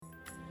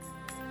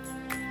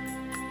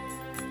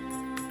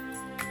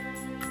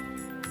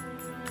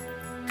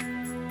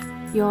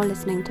You're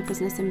listening to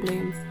Business in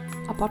Bloom,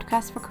 a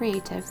podcast for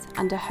creatives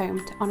and a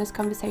home to honest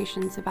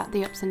conversations about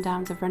the ups and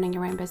downs of running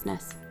your own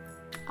business.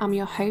 I'm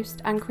your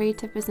host and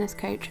creative business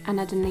coach,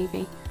 Anna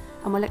Levy,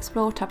 and we'll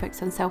explore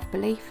topics on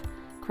self-belief,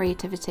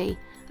 creativity,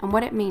 and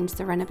what it means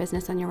to run a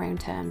business on your own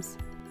terms.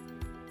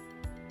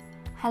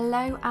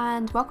 Hello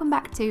and welcome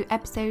back to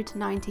episode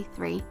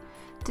 93.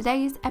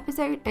 Today's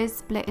episode is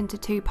split into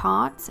two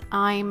parts.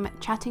 I'm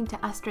chatting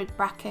to Astrid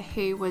Bracke,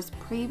 who was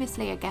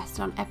previously a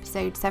guest on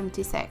episode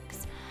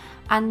 76.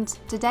 And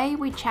today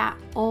we chat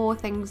all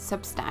things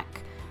Substack,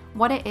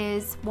 what it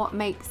is, what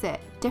makes it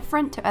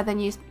different to other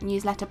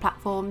newsletter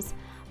platforms,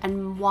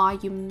 and why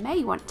you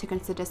may want to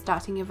consider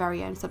starting your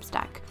very own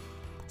Substack.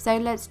 So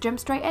let's jump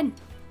straight in.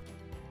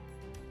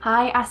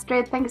 Hi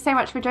Astrid, thanks so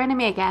much for joining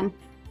me again.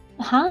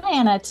 Hi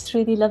Anna, it's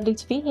really lovely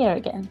to be here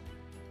again.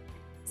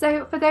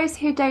 So for those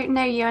who don't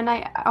know you,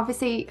 and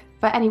obviously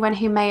for anyone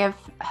who may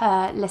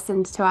have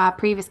listened to our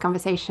previous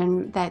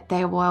conversation, that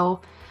they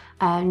will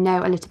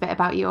know a little bit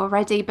about you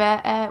already,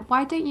 but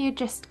why don't you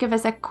just give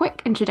us a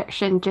quick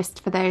introduction just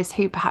for those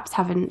who perhaps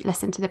haven't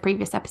listened to the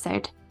previous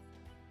episode?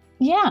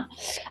 Yeah,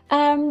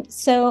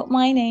 so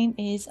my name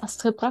is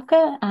Astrid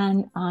Bracke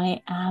and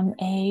I am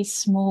a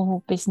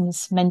small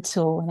business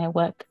mentor, and I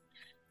work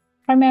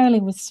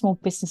primarily with small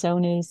business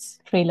owners,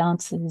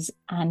 freelancers,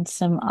 and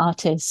some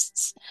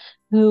artists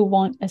who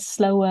want a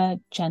slower,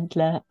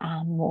 gentler,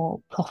 and more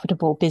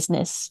profitable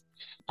business.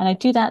 And I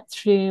do that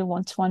through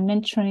one-to-one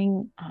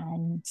mentoring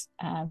and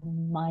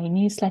my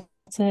newsletter,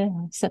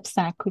 my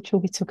Substack, which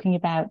we'll be talking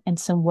about, and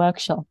some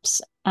workshops.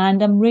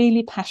 And I'm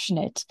really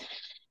passionate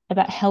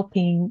about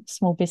helping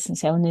small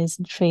business owners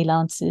and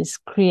freelancers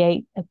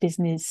create a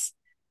business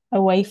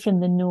away from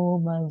the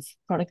norm of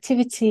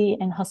productivity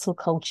and hustle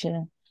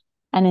culture,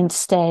 and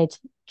instead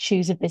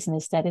choose a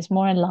business that is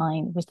more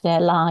aligned with their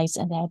lives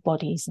and their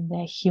bodies and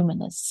their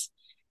humanness.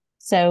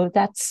 So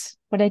that's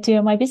what I do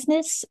in my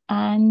business.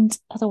 And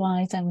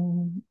otherwise,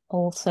 I'm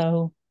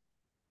also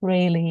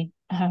really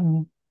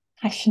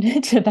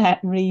passionate about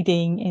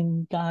reading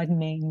and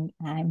gardening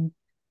and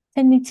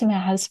tending to my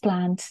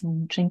houseplants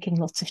and drinking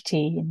lots of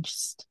tea and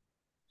just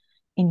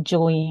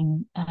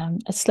enjoying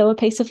a slower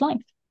pace of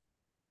life.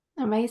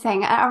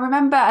 Amazing. I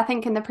remember, I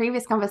think in the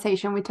previous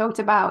conversation, we talked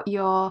about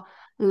your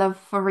love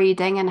for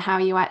reading and how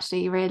you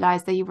actually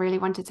realized that you really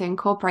wanted to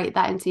incorporate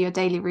that into your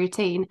daily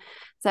routine.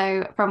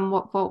 So from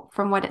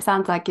what it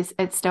sounds like,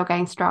 it's still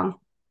going strong.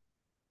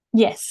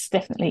 Yes,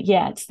 definitely.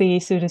 Yeah, it's the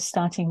sort of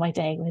starting my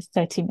day with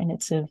 30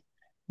 minutes of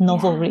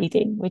novel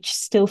reading, which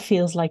still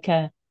feels like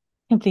a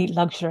complete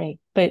luxury,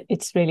 but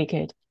it's really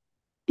good.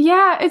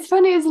 Yeah, it's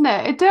funny, isn't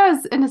it? It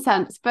does in a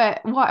sense,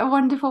 but what a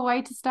wonderful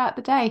way to start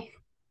the day.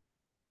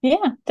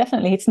 Yeah,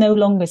 definitely. It's no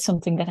longer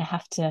something that I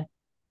have to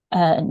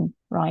earn,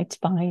 right,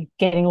 by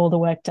getting all the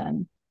work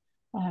done.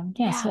 So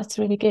that's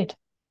really good.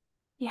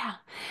 Yeah.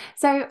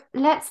 So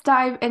let's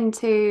dive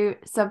into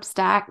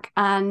Substack.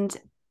 And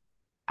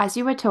as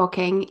you were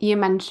talking, you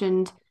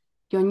mentioned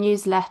your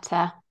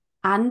newsletter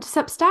and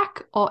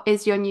Substack, or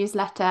is your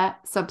newsletter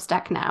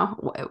Substack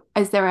now?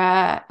 Is there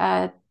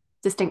a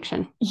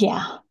distinction?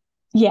 Yeah.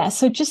 Yeah.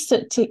 So just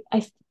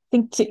I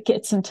think to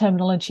get some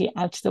terminology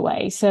out of the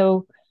way.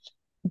 So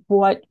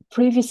what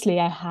previously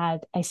I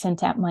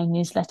sent out my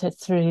newsletter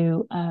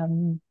through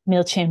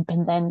MailChimp,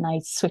 and then I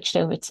switched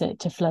over to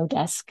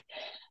Flowdesk.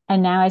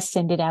 And now I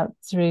send it out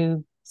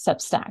through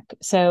Substack.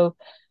 So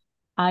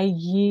I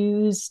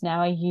use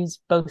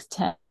both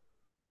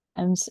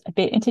terms a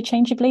bit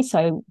interchangeably. So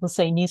I will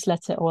say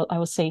newsletter, or I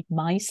will say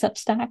my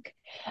Substack.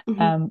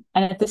 Mm-hmm.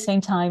 And at the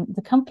same time,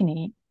 the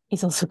company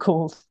is also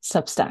called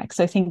Substack.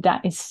 So I think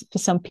that is, for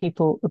some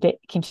people, a bit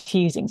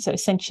confusing. So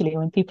essentially,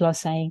 when people are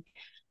saying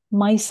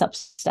my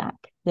Substack,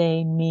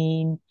 they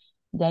mean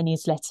their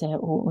newsletter,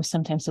 or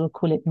sometimes they'll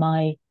call it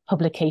my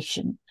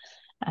publication,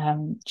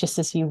 just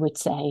as you would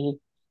say,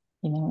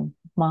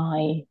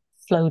 my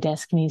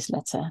Flowdesk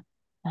newsletter.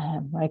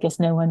 I guess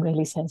no one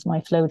really says my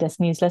Flowdesk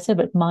newsletter,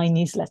 but my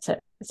newsletter.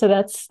 So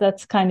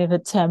that's kind of a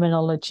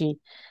terminology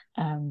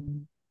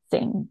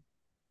thing.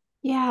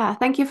 Yeah,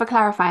 thank you for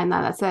clarifying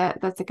that.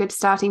 That's a good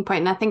starting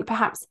point. And I think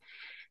perhaps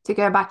to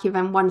go back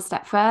even one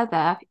step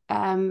further,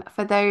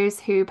 for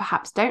those who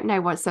perhaps don't know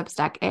what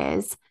Substack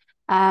is,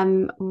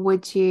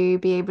 would you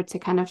be able to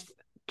kind of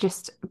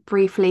just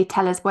briefly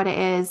tell us what it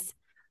is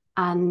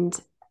and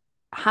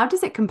how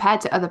does it compare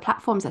to other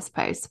platforms, I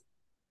suppose?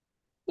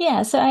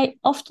 Yeah, so I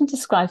often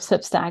describe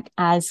Substack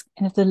as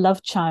kind of the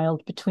love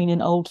child between an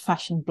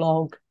old-fashioned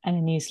blog and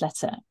a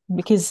newsletter,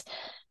 because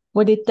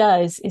what it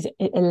does is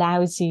it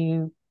allows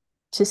you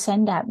to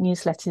send out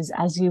newsletters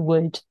as you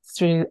would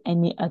through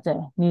any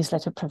other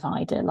newsletter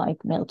provider like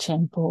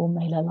MailChimp or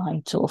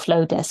MailerLite or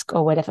Flowdesk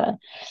or whatever.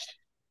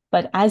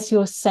 But as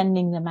you're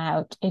sending them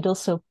out, it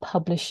also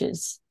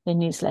publishes the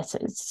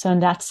newsletters. So in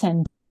that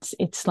sense,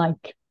 it's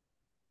like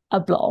a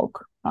blog,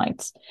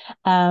 right?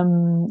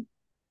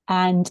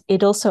 And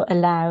it also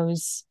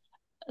allows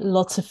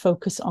lots of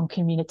focus on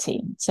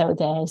community. So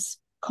there's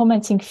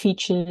commenting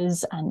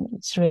features, and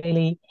it's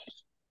really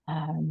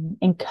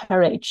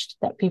encouraged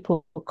that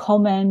people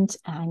comment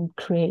and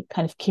create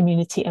kind of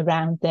community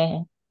around their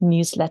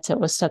newsletter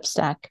or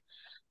Substack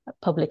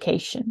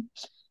publication.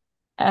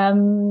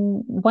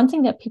 One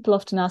thing that people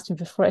often ask me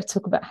before I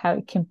talk about how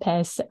it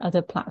compares to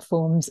other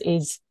platforms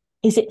is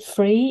it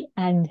free,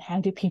 and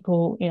how do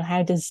people,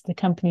 how does the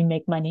company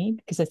make money?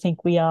 Because I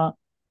think we are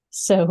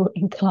so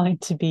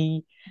inclined to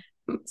be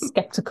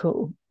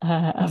skeptical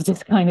of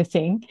this kind of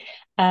thing.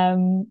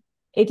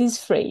 It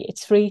is free.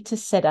 It's free to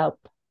set up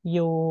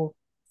your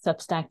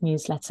Substack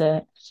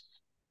newsletter.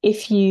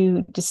 If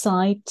you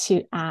decide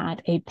to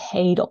add a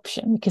paid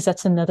option, because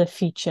that's another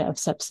feature of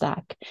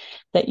Substack,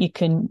 that you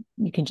can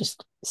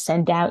just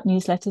send out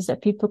newsletters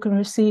that people can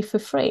receive for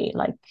free,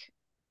 like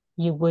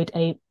you would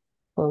a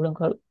quote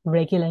unquote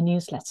regular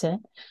newsletter.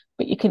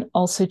 But you can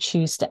also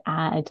choose to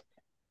add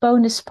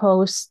bonus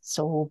posts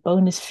or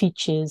bonus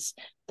features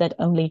that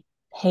only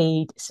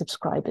paid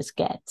subscribers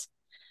get.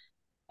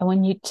 And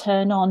when you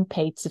turn on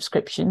paid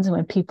subscriptions, and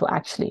when people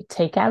actually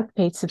take out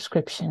paid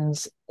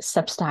subscriptions,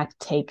 Substack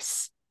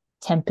takes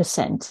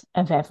 10%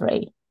 of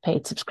every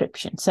paid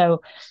subscription.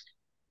 So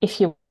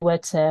if you were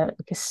to,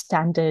 like, a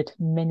standard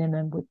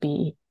minimum would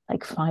be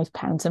like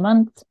 £5 a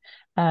month,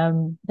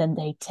 then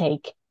they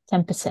take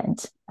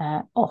 10%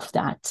 off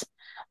that.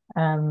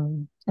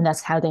 And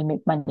that's how they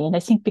make money. And I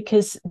think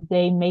because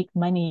they make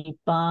money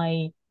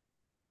by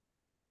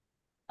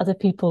other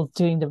people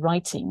doing the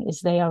writing, is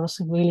they are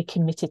also really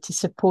committed to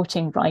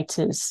supporting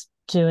writers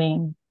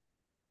doing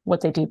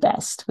what they do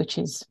best, which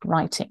is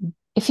writing.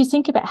 If you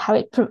think about how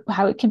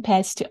it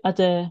compares to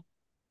other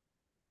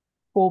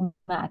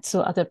formats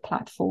or other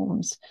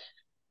platforms,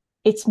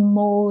 it's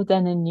more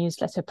than a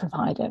newsletter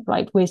provider,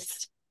 right?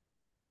 With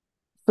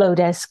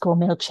Flowdesk or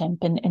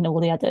MailChimp and all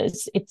the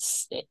others,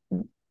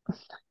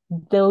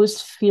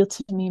 those feel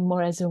to me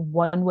more as a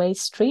one-way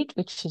street,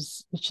 which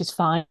is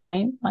fine,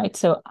 right?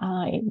 So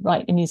I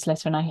write a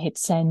newsletter and I hit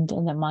send,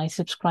 and then my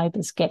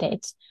subscribers get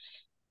it.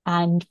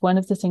 And one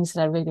of the things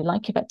that I really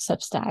like about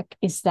Substack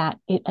is that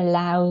it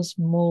allows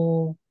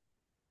more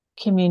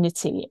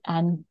community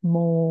and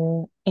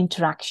more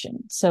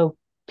interaction. So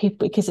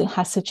people, because it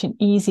has such an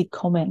easy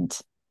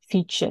comment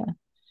feature,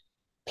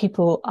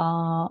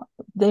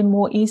 they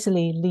more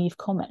easily leave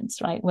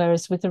comments, right?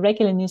 Whereas with a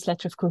regular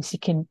newsletter, of course, you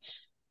can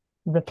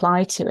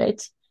reply to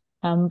it,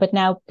 but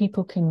now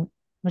people can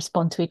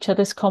respond to each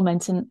other's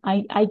comments, and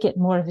I get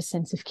more of a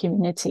sense of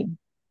community.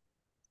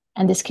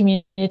 And this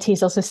community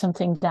is also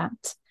something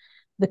that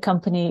the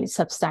company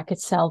Substack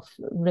itself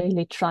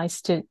really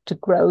tries to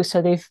grow.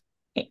 So they've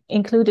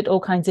included all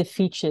kinds of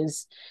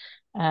features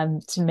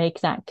to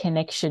make that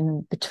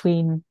connection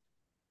between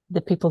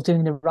the people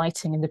doing the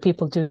writing and the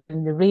people doing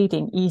the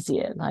reading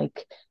easier.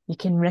 Like, you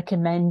can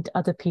recommend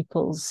other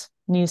people's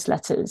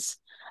newsletters,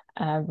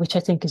 which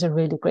I think is a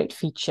really great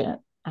feature.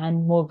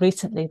 And more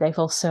recently, they've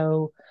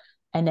also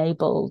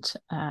enabled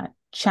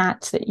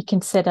chat that you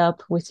can set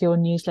up with your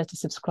newsletter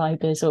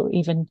subscribers, or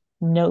even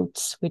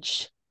notes,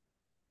 which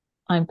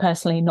I'm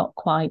personally not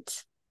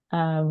quite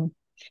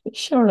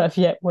sure of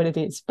yet what it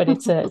is, but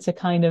it's a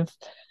kind of,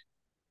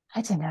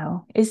 I don't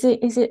know, is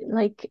it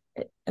like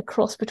a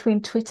cross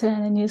between Twitter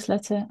and a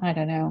newsletter? I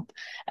don't know.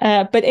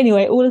 But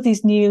anyway, all of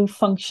these new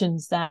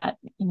functions that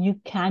you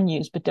can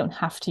use but don't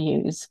have to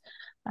use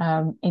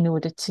in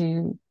order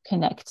to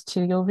connect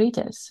to your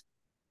readers.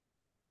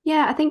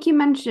 Yeah, I think you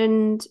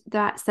mentioned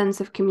that sense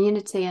of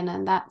community,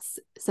 and that's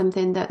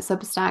something that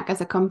Substack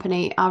as a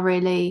company are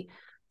really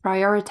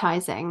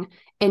prioritizing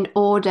in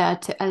order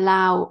to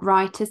allow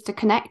writers to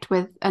connect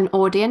with an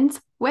audience,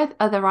 with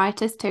other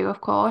writers too, of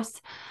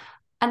course.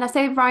 And I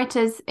say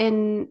writers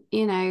in,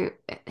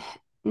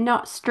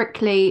 not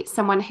strictly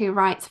someone who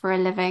writes for a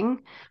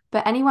living,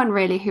 but anyone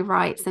really who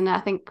writes. And I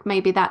think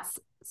maybe that's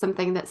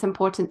something that's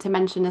important to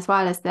mention as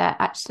well, is that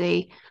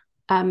actually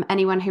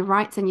anyone who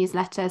writes a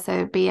newsletter,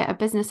 so be it a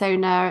business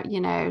owner,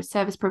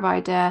 service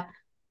provider,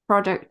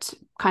 product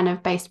kind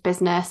of based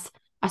business,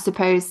 I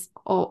suppose,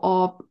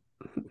 or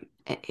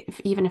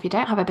even if you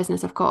don't have a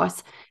business, of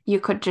course, you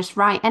could just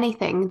write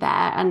anything there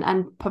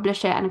and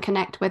publish it and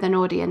connect with an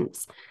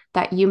audience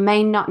that you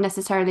may not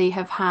necessarily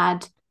have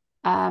had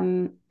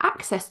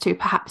access to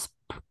perhaps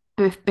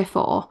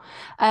before.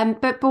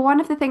 But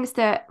one of the things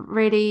that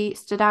really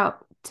stood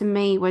out to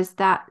me was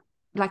that,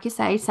 like you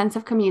say, sense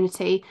of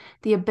community,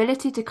 the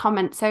ability to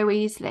comment so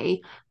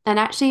easily and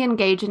actually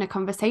engage in a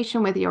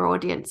conversation with your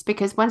audience.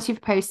 Because once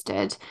you've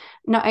posted,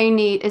 not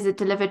only is it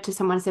delivered to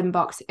someone's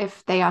inbox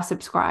if they are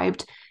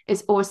subscribed,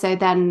 it's also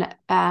then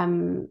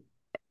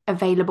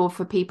available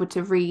for people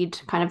to read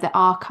kind of the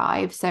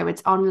archive. So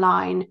it's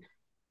online.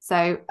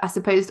 So I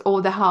suppose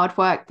all the hard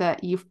work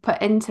that you've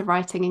put into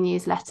writing a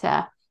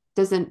newsletter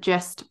doesn't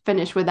just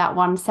finish with that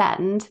one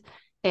send.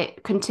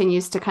 It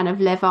continues to kind of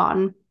live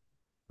on,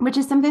 which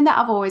is something that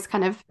I've always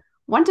kind of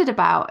wondered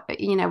about,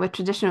 with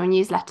traditional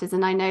newsletters.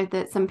 And I know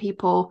that some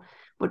people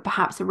would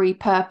perhaps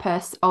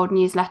repurpose old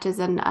newsletters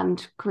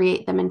and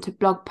create them into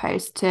blog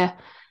posts to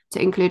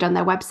include on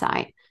their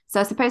website. So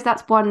I suppose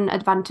that's one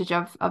advantage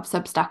of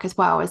Substack as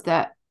well, is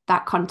that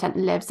content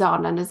lives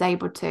on and is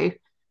able to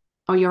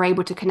or you're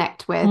able to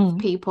connect with Mm.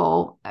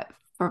 people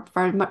for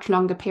a much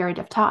longer period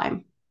of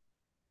time.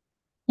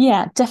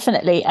 Yeah,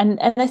 definitely. And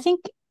I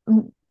think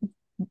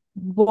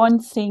one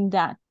thing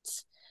that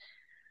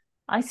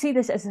I see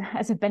this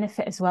as a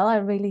benefit as well. I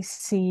really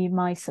see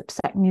my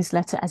Substack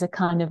newsletter as a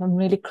kind of, I'm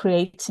really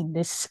creating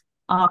this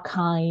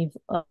archive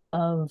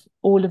of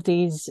all of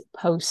these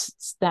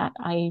posts that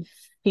I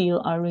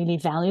feel are really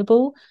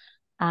valuable.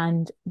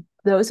 And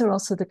those are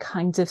also the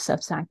kinds of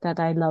Substack that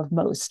I love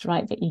most,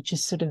 right? That you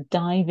just sort of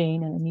dive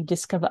in and then you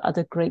discover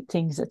other great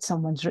things that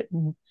someone's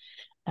written.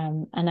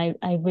 And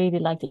I really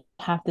like to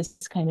have this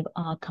kind of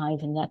archive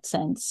in that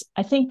sense.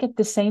 I think at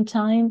the same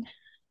time,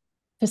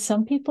 for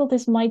some people,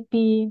 this might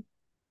be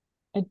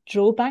a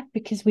drawback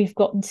because we've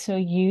gotten so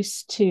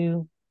used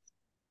to,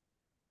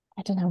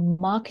 I don't know,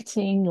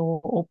 marketing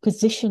or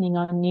positioning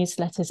our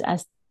newsletters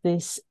as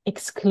this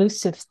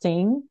exclusive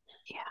thing.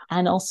 Yeah.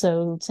 And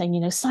also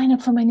saying, sign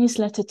up for my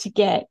newsletter to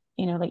get,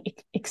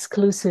 like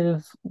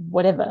exclusive,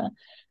 whatever.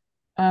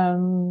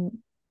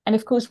 And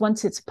of course,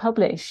 once it's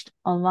published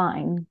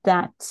online,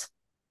 that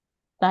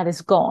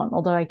is gone.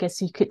 Although I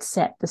guess you could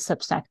set the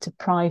Substack to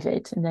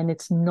private and then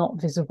it's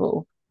not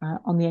visible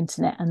on the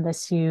internet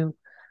unless you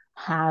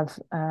have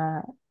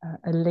a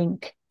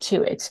link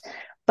to it.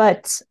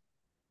 But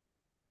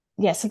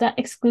yeah, so that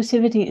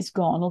exclusivity is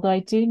gone. Although I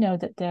do know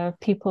that there are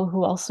people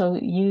who also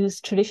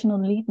use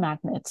traditional lead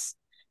magnets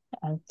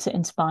to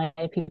inspire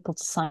people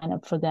to sign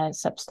up for their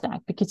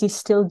Substack, because you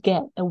still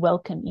get a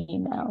welcome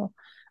email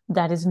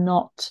that is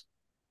not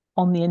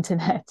on the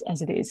internet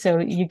as it is. So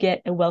you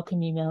get a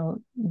welcome email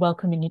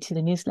welcoming you to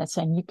the newsletter,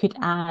 and you could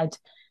add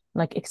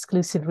like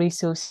exclusive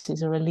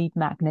resources or a lead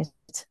magnet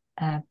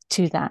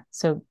to that.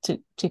 So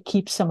to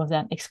keep some of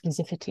that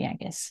exclusivity, I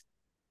guess.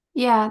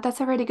 Yeah,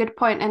 that's a really good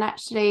point. And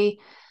actually,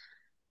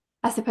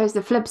 I suppose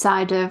the flip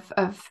side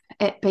of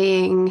it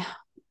being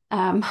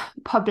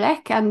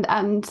public and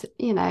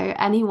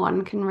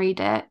anyone can read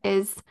it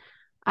is,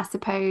 I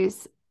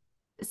suppose,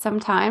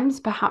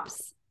 sometimes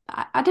perhaps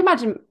I'd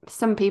imagine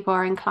some people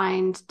are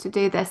inclined to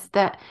do this,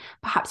 that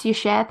perhaps you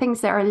share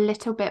things that are a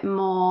little bit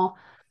more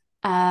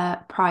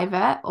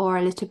private or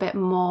a little bit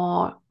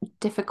more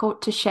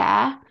difficult to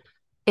share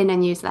in a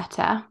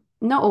newsletter.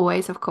 Not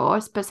always, of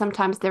course, but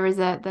sometimes there is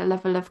the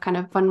level of kind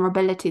of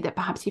vulnerability that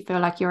perhaps you feel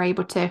like you're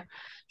able to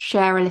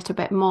share a little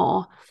bit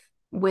more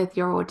with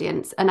your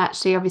audience. And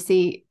actually,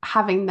 obviously,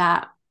 having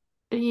that,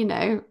 you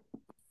know,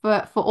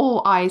 for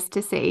all eyes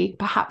to see,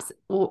 perhaps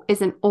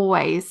isn't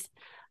always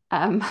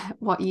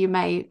what you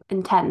may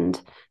intend.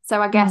 So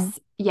I Mm. guess,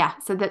 yeah,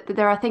 so that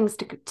there are things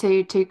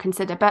to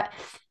consider. But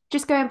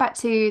just going back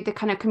to the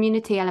kind of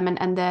community element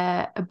and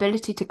the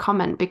ability to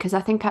comment, because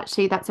I think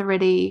actually that's a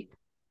really,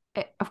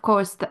 of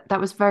course, that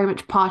was very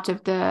much part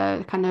of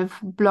the kind of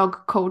blog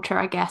culture,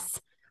 I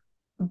guess,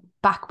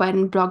 back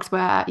when blogs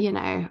were,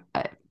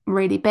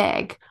 really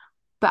big.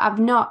 But I've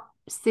not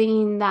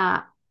seen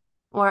that,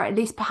 or at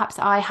least perhaps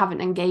I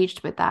haven't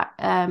engaged with that.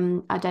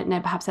 I don't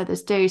know, perhaps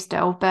others do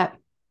still, but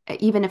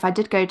even if I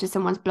did go to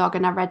someone's blog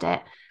and I read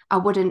it, I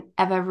wouldn't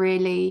ever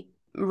really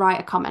write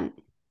a comment.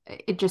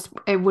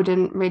 It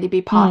wouldn't really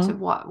be part of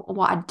Mm.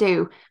 what I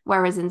do.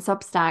 Whereas in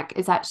Substack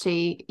is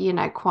actually,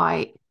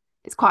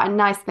 it's quite a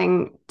nice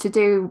thing to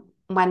do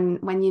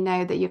when you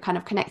know that you're kind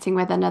of connecting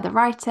with another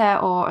writer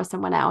or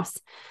someone else.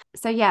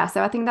 So yeah,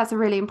 so I think that's a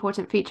really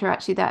important feature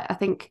actually, that I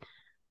think,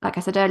 like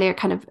I said earlier,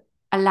 kind of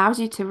allows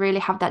you to really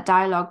have that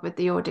dialogue with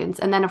the audience.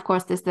 And then of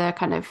course there's the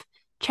kind of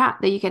chat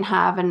that you can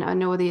have, and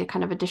all the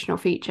kind of additional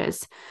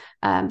features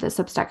that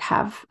Substack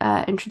have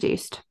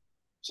introduced.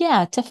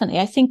 Yeah, definitely.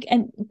 I think,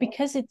 and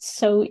because it's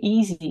so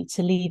easy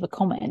to leave a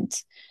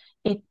comment,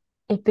 it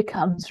it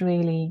becomes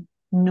really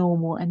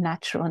normal and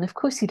natural. And of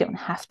course, you don't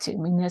have to. I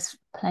mean, there's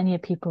plenty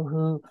of people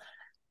who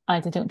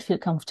either don't feel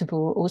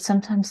comfortable, or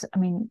sometimes, I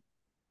mean,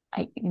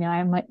 I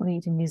might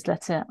read a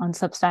newsletter on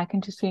Substack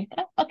and just be,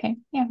 oh, okay,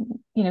 yeah,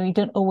 you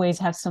don't always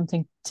have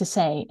something to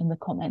say in the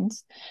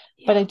comments.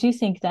 But Yeah. I do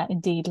think that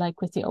indeed,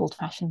 like with the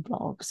old-fashioned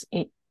blogs,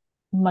 it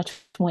much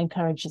more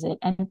encourages it.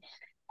 And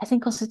I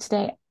think also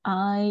today,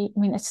 I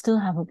mean, I still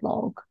have a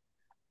blog,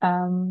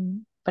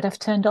 but I've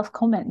turned off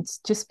comments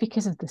just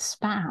because of the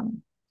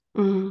spam.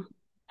 Mm,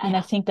 And I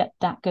yeah. think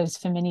that goes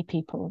for many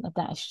people,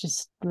 that has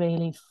just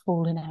really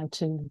fallen out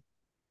to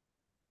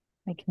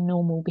like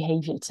normal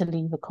behavior to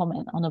leave a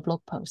comment on a blog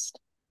post.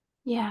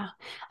 Yeah.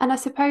 And I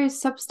suppose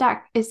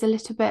Substack is a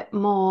little bit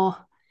more,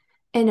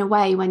 in a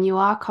way, when you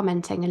are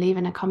commenting and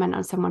leaving a comment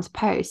on someone's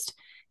post,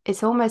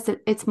 it's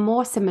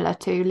more similar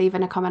to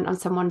leaving a comment on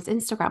someone's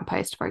Instagram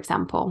post, for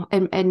example,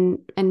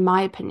 in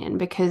my opinion,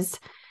 because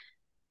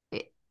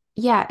it,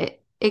 yeah,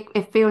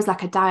 it feels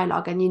like a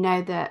dialogue, and you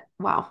know that,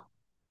 well,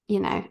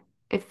 you know,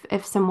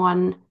 if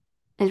someone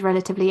is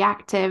relatively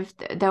active,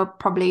 they'll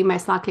probably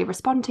most likely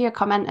respond to your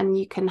comment, and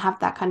you can have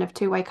that kind of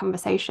two-way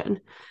conversation,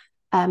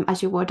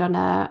 as you would on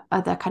a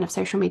other kind of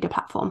social media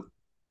platform.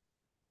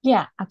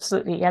 Yeah,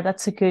 absolutely. Yeah,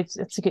 that's a good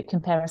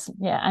comparison.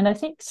 Yeah. And I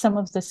think some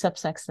of the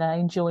Substacks that I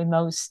enjoy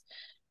most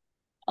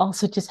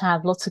also just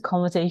have lots of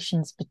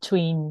conversations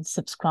between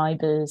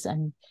subscribers,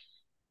 and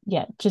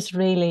just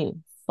really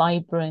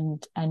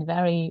vibrant and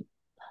very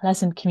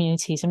pleasant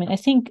communities. I mean, I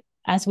think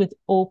as with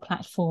all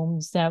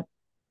platforms, there are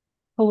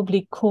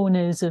probably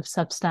corners of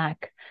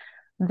Substack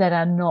that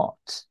are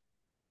not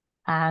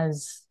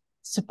as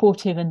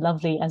supportive and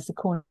lovely as the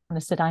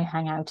corners that I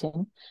hang out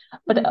in.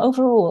 But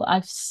overall,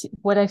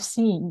 what I've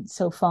seen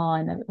so far,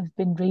 and I've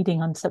been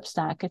reading on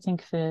Substack, I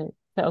think for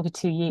over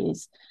 2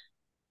 years,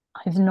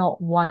 I've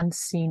not once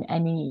seen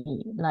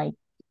any like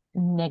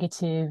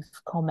negative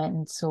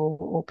comments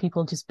or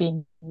people just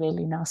being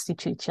really nasty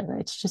to each other.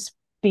 It's just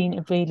been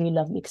a really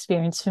lovely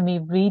experience for me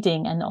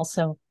reading and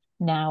also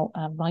now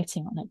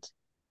writing on it.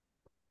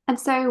 And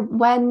so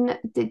when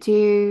did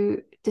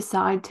you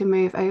decide to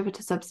move over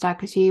to Substack?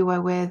 Because you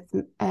were with,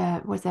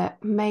 was it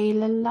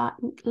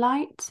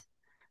Light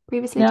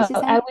previously, No, did you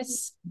I say?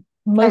 was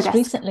most Flowdesk.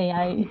 recently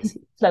I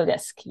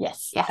Flowdesk,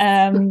 yes. Yes.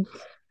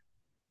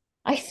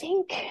 I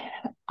think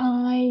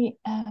I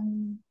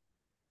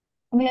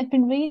mean I've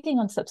been reading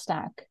on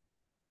Substack.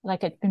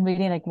 Like I've been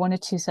reading like one or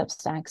two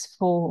Substacks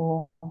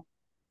for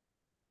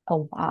a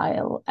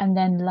while. And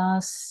then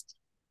last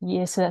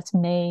year, so that's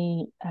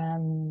May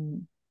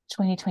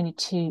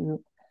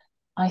 2022,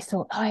 I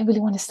thought, oh, I really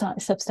want to start a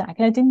Substack.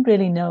 And I didn't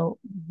really know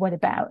what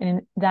about.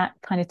 And that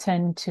kind of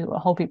turned into a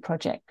hobby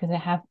project because I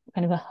have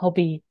kind of a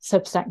hobby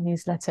Substack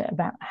newsletter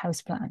about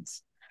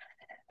houseplants.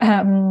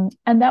 And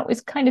that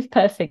was kind of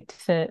perfect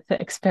for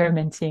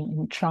experimenting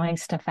and trying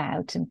stuff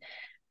out, and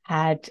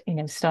had,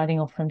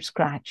 starting off from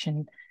scratch,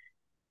 and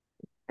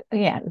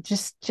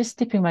just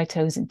dipping my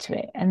toes into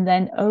it. And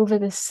then over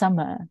the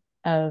summer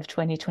of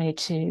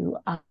 2022,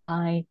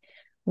 I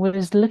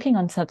was looking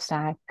on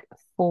Substack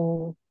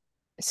for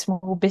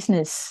small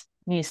business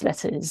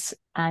newsletters,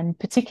 and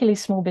particularly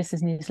small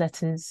business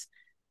newsletters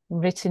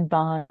written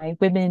by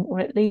women, or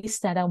at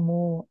least that are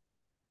more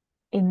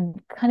in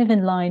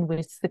line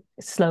with the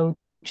slow,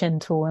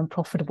 gentle, and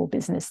profitable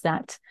business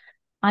that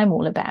I'm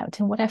all about.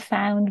 And what I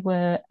found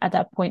were at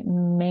that point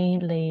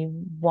mainly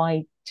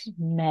white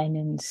men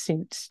in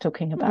suits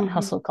talking about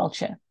hustle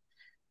culture.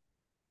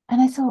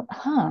 And I thought,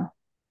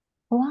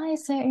 why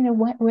is there,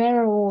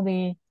 where are all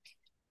the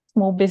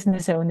small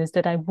business owners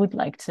that I would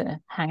like to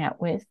hang out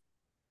with?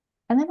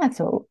 And then I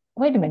thought,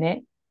 wait a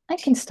minute, I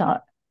can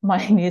start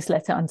my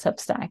newsletter on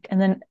Substack.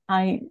 And then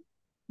I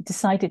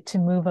decided to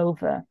move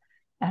over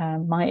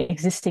my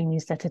existing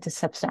newsletter to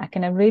Substack.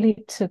 And I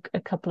really took a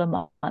couple of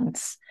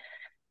months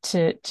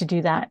to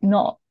do that.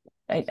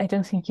 I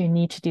don't think you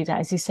need to do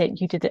that. As you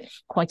said, you did it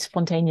quite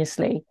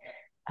spontaneously.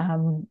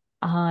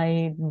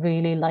 I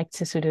really like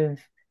to sort of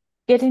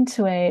get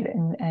into it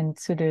and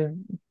sort of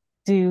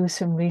do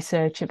some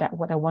research about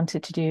what I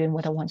wanted to do and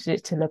what I wanted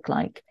it to look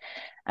like.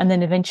 And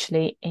then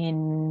eventually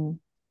in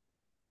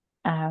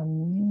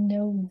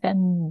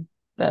November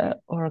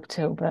or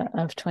October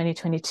of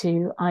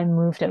 2022, I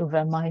moved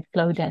over my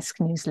Flowdesk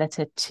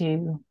newsletter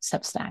to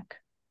Substack.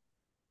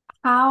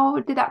 How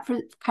did that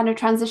kind of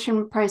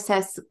transition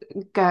process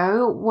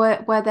go?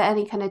 Were there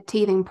any kind of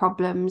teething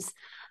problems?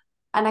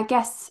 And I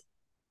guess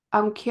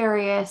I'm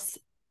curious,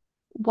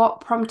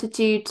 what prompted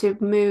you to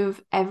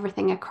move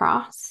everything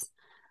across?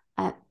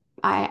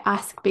 I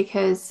ask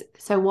because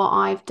what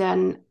I've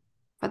done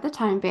for the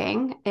time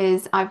being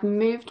is I've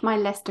moved my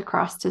list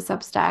across to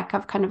Substack.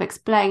 I've kind of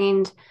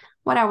explained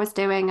what I was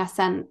doing. I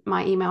sent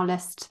my email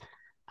list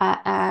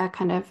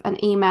kind of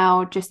an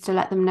email just to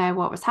let them know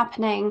what was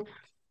happening.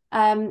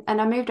 And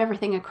I moved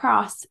everything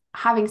across.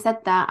 Having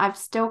said that, I've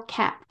still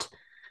kept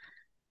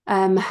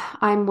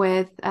I'm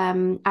with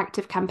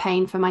Active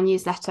Campaign for my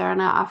newsletter,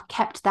 and I've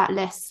kept that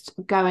list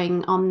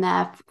going on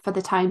there for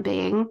the time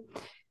being,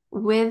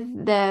 with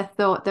the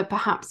thought that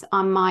perhaps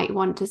I might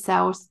want to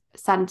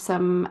send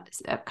some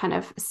kind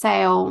of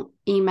sale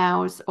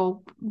emails,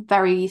 or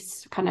very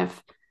kind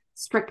of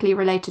strictly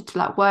related to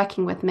like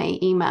working with me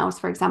emails,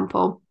 for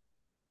example,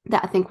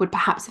 that I think would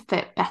perhaps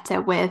fit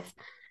better with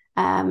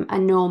a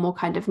normal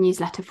kind of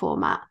newsletter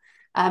format.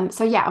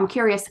 So yeah, I'm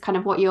curious kind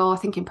of what your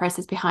thinking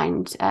process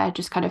behind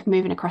just kind of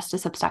moving across to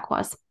Substack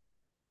was.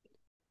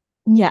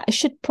 Yeah, I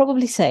should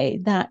probably say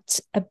that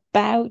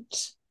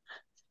about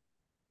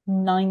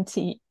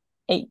 98%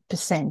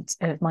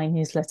 of my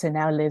newsletter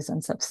now lives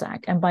on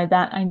Substack. And by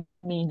that, I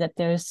mean that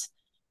there's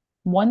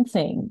one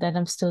thing that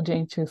I'm still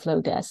doing through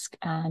Flowdesk.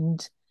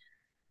 And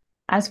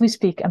as we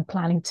speak, I'm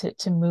planning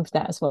to move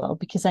that as well,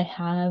 because I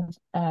have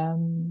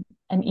an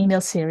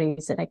email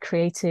series that I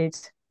created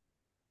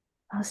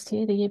last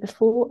year, the year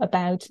before,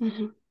 about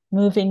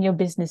moving your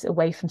business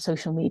away from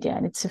social media.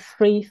 And it's a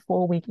free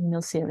 4-week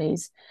email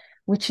series,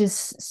 which is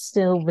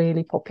still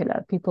really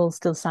popular. People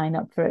still sign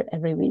up for it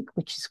every week,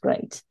 which is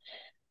great.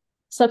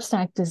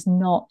 Substack does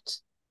not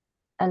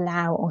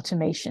allow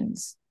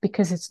automations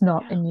because it's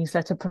not a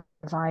newsletter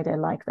provider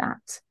like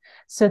that.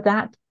 So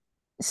that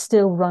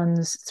still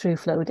runs through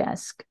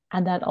Flowdesk.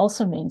 And that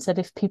also means that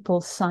if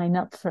people sign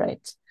up for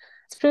it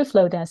through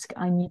Flowdesk,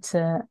 I need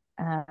to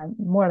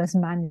more or less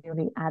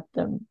manually add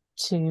them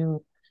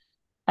to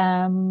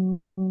Substack.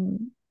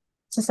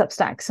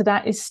 So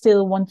that is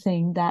still one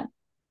thing that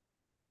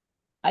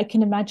I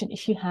can imagine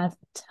if you have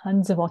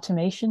tons of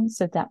automation,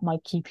 so that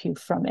might keep you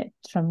from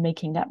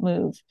making that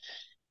move.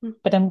 Mm.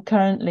 But I'm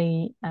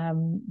currently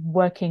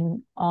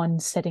working on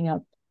setting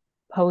up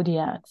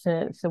Podia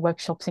for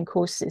workshops and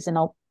courses, and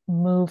I'll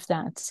move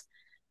that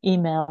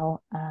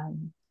email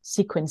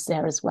sequence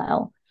there as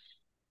well.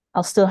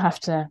 I'll still have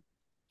to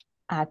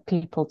add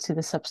people to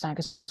the Substack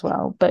as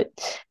well. But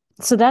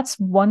so that's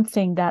one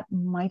thing that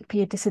might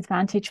be a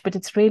disadvantage, but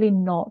it's really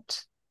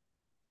not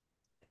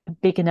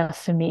big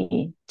enough for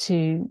me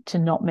to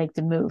not make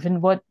the move.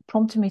 And what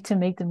prompted me to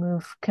make the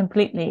move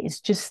completely is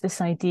just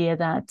this idea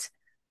that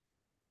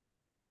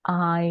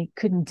I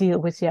couldn't deal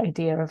with the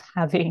idea of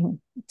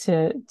having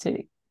to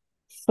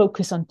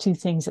focus on two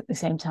things at the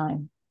same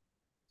time.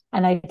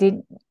 And I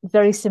did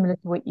very similar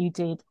to what you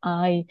did.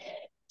 I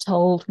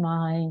told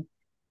my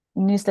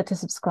newsletter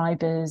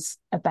subscribers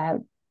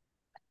about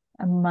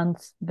a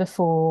month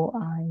before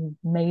I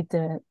made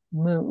the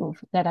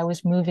move that I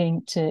was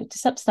moving to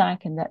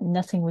Substack and that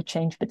nothing would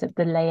change, but that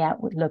the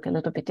layout would look a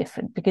little bit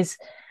different, because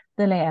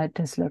the layout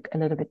does look a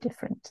little bit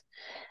different.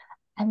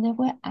 And there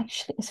were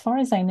actually, as far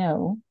as I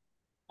know,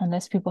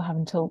 unless people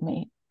haven't told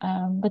me,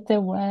 but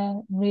there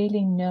were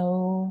really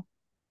no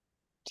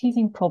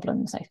teething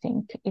problems, I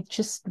think. It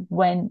just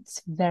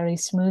went very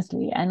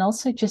smoothly. And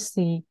also just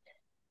the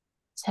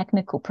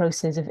technical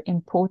process of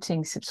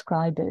importing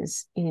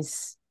subscribers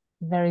is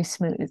very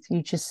smooth.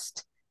 You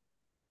just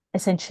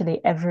essentially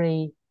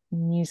every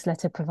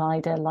newsletter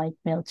provider like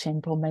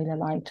MailChimp or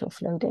MailerLite or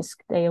Flowdesk,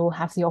 they all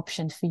have the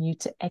option for you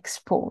to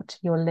export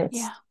your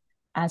list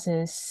as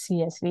a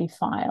CSV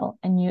file,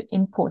 and you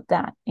import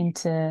that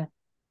into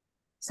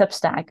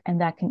Substack,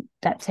 and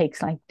that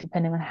takes, like,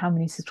 depending on how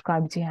many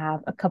subscribers you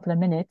have, a couple of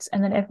minutes,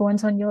 and then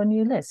everyone's on your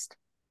new list.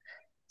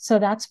 So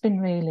that's been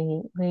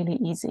really, really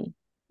easy.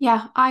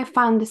 Yeah, I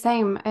found the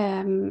same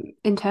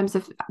in terms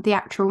of the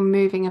actual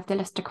moving of the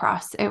list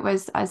across. It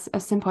was as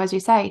simple as you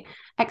say,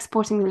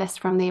 exporting the list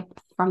from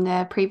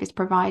the previous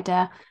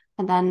provider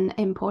and then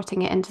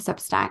importing it into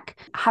Substack.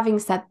 Having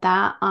said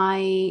that,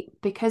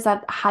 because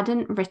I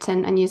hadn't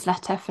written a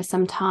newsletter for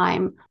some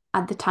time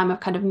at the time of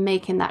kind of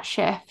making that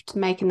shift,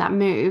 making that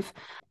move,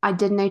 I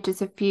did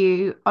notice a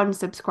few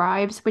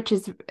unsubscribes, which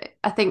is,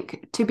 I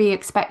think, to be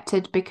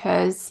expected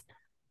because,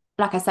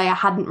 like I say, I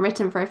hadn't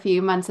written for a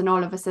few months and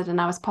all of a sudden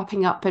I was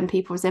popping up in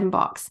people's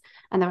inbox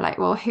and they were like,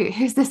 well,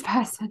 who's this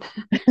person?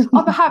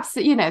 Or perhaps,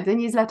 the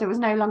newsletter was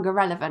no longer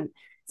relevant.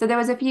 So there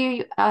was a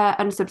few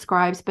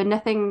unsubscribes, but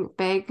nothing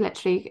big,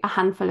 literally a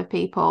handful of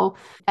people.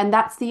 And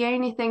that's the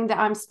only thing that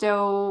I'm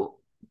still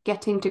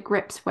getting to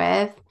grips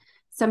with.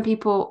 Some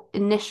people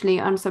initially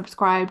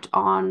unsubscribed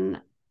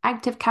on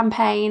Active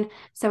Campaign.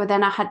 So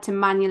then I had to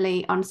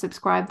manually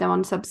unsubscribe them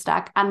on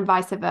Substack and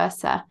vice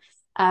versa.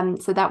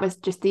 So that was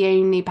just the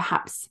only,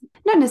 perhaps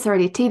not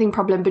necessarily a teething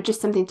problem, but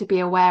just something to be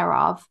aware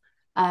of.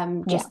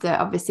 That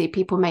obviously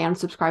people may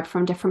unsubscribe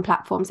from different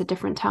platforms at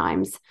different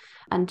times,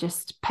 and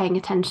just paying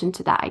attention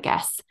to that, I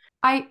guess.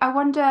 I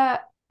wonder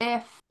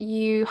if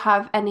you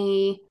have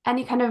any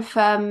kind of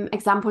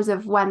examples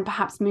of when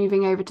perhaps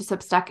moving over to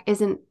Substack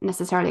isn't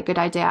necessarily a good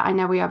idea. I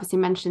know we obviously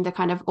mentioned the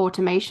kind of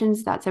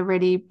automations. That's a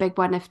really big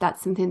one if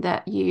that's something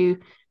that you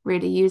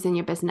really use in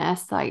your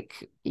business,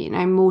 like,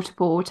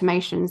 multiple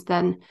automations,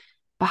 then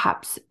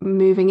perhaps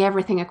moving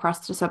everything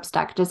across to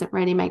Substack doesn't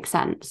really make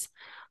sense.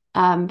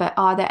 But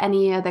are there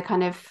any other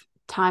kind of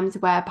times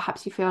where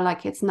perhaps you feel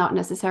like it's not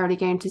necessarily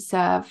going to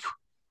serve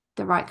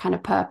the right kind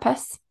of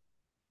purpose?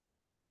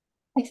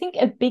 I think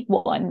a big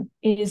one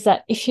is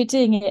that if you're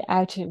doing it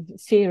out of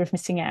fear of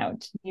missing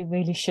out, you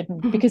really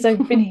shouldn't. Because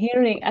I've been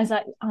hearing, as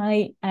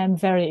I am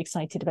very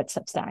excited about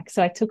Substack,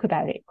 so I talk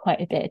about it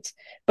quite a bit.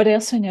 But I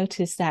also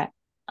notice that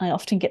I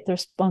often get the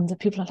response that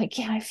people are like,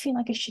 yeah, I feel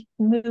like I should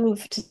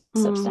move to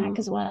Substack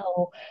as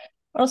well.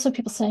 Or also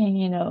people saying,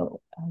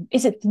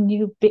 is it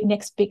the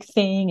next big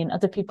thing? And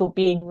other people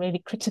being really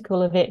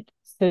critical of it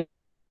for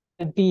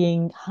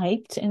being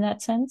hyped in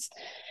that sense.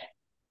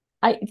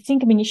 I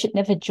think, you should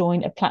never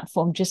join a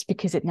platform just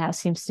because it now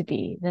seems to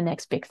be the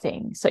next big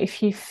thing. So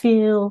if you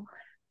feel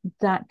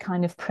that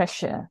kind of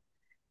pressure,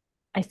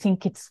 I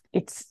think it's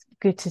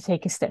good to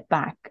take a step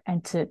back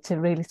and to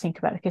really think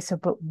about, okay, so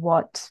but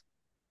what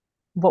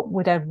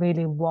would I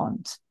really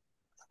want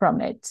from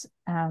it?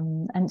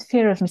 And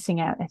fear of missing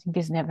out, I think,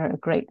 is never a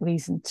great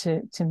reason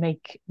to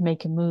make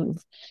a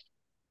move.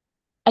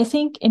 I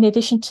think in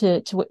addition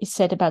to what you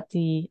said about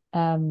the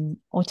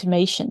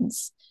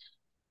automations,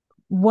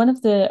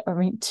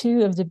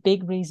 two of the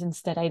big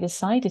reasons that I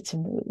decided to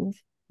move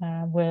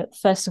were,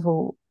 first of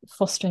all,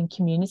 fostering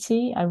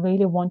community. I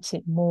really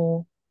wanted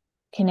more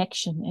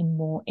connection and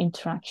more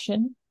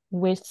interaction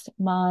with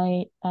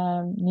my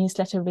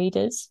newsletter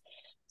readers.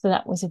 So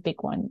that was a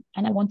big one.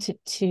 And I wanted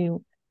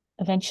to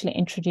eventually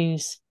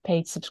introduce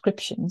paid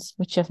subscriptions,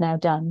 which I've now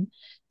done,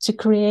 to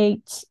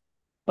create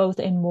both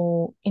a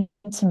more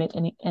intimate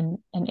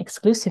and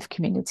exclusive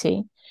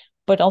community,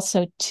 but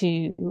also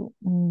to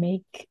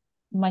make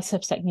my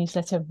Substack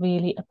newsletter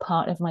really a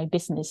part of my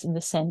business, in the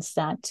sense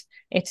that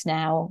it's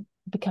now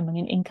becoming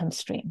an income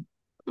stream.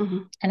 Mm-hmm.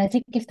 And I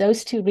think if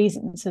those two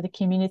reasons, so the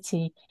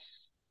community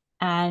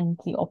and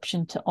the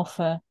option to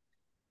offer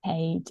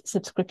paid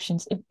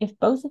subscriptions, if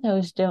both of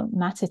those don't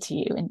matter to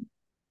you, and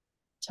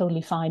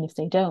totally fine if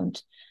they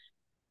don't,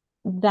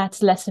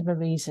 that's less of a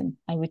reason,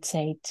 I would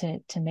say,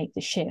 to make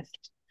the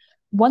shift.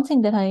 One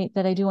thing that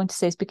I do want to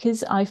say is,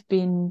 because I've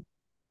been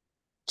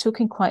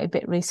talking quite a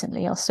bit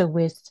recently also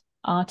with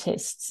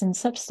artists, and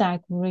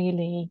Substack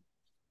really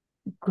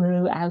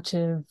grew out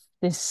of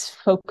this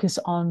focus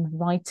on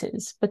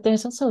writers, but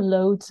there's also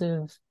loads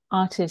of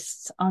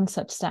artists on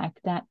Substack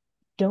that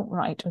don't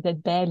write, or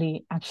that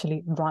barely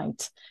actually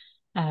write.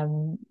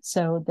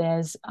 So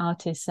there's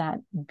artists that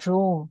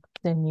draw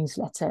their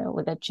newsletter,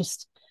 or that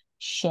just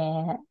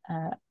share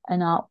an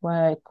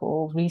artwork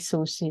or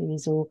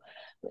resources, or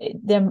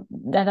them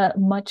that are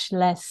much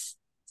less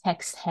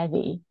text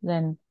heavy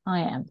than I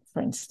am,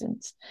 for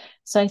instance.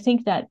 So I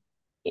think that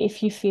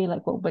if you feel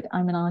like, well, but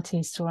I'm an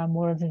artist, or I'm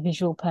more of a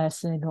visual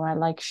person, or I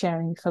like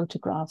sharing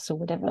photographs or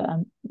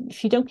whatever,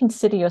 if you don't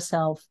consider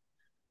yourself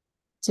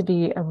to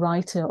be a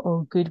writer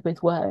or good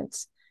with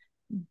words,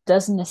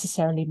 doesn't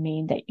necessarily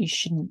mean that you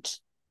shouldn't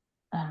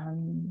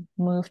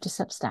move to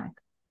Substack.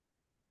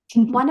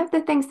 One of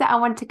the things that I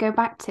want to go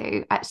back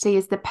to actually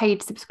is the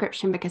paid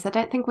subscription, because I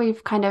don't think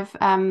we've kind of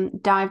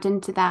dived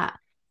into that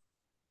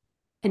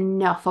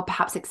enough, or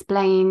perhaps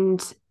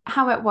explained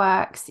how it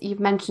works. You've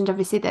mentioned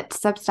obviously that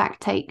Substack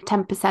take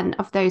 10%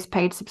 of those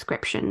paid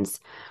subscriptions.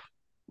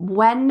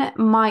 When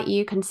might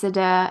you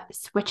consider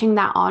switching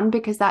that on?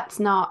 Because that's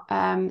not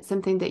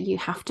something that you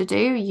have to do.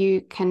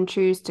 You can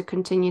choose to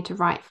continue to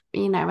write,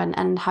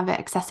 and have it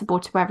accessible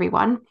to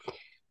everyone.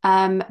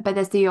 But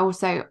there's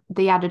also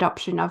the added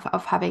option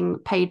of having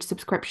paid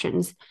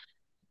subscriptions.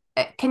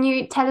 Can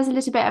you tell us a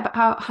little bit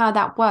about how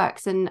that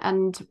works,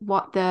 and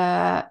what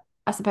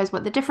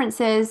what the difference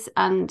is,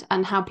 and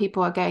how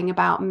people are going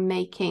about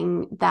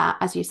making that,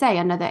 as you say,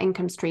 another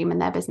income stream in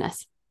their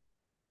business?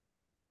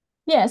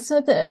 Yeah, so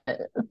the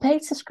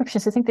paid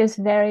subscriptions, I think there's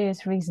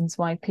various reasons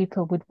why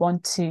people would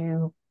want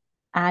to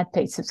add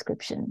paid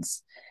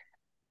subscriptions.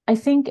 I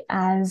think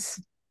as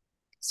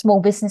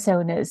small business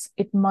owners,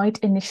 it might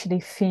initially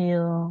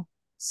feel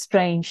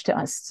strange to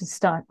us to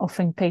start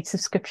offering paid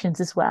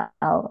subscriptions as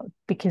well,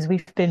 because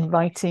we've been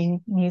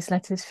writing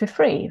newsletters for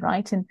free,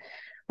 right? And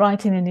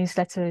writing a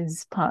newsletter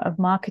is part of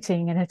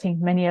marketing. And I think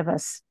many of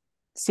us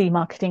see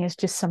marketing as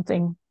just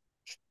something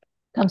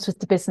comes with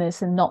the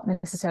business, and not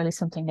necessarily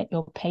something that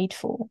you're paid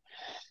for.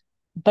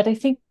 But I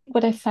think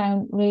what I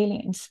found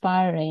really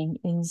inspiring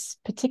is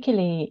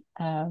particularly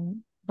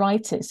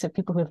writers, so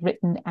people who have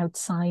written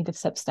outside of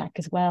Substack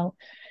as well,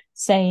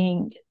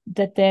 saying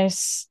that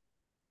there's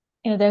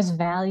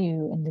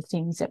value in the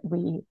things that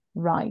we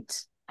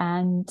write,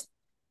 and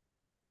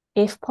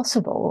if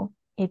possible,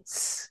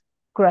 it's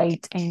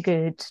great and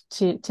good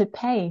to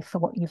pay for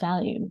what you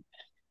value.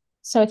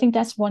 So I think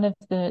that's one of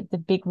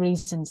the big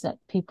reasons that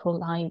people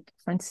like,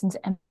 for instance,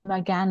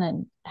 Emma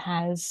Gannon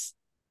has,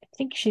 I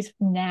think she's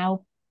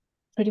now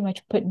pretty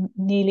much put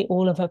nearly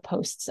all of her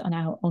posts are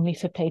now only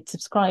for paid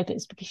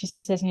subscribers, because she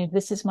says,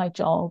 this is my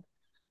job,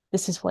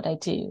 this is what I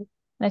do.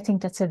 And I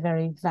think that's a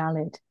very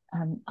valid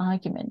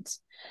argument.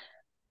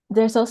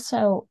 There's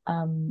also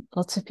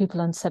lots of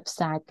people on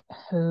Substack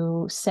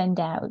who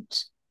send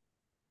out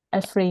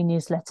a free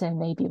newsletter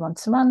maybe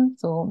once a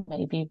month, or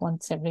maybe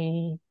once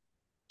every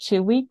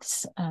 2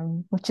 weeks,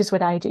 which is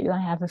what I do. I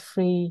have a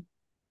free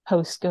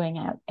post going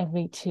out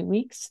every 2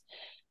 weeks.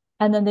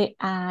 And then they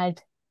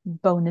add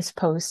bonus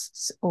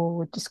posts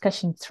or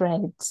discussion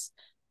threads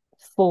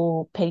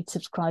for paid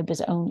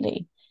subscribers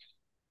only.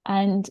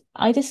 And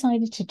I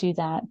decided to do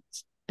that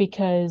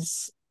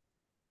because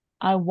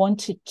I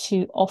wanted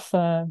to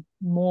offer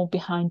more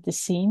behind the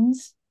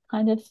scenes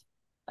kind of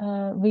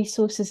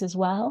resources as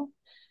well.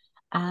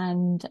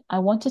 And I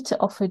wanted to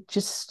offer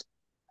just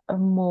a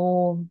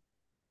more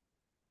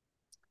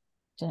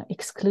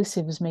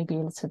exclusive is maybe a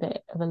little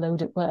bit of a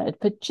loaded word,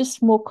 but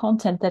just more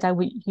content that I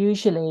would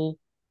usually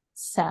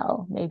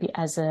sell, maybe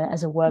as a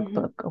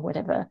workbook or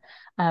whatever,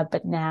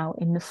 but now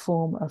in the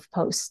form of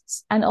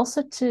posts. And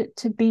also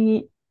to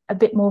be a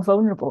bit more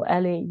vulnerable.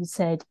 Earlier you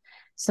said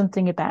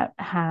something about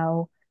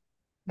how,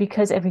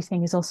 because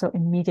everything is also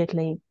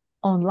immediately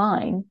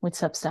online with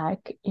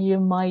Substack, you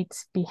might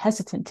be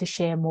hesitant to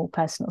share more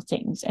personal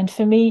things. And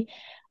for me,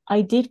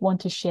 I did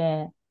want to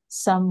share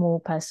some more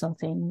personal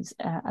things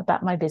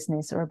about my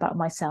business or about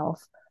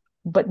myself,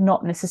 but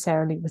not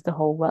necessarily with the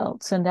whole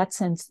world. So in that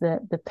sense,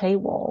 the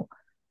paywall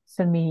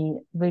for me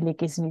really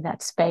gives me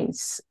that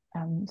space.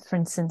 For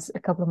instance, a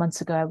couple of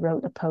months ago, I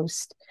wrote a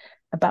post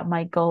about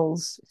my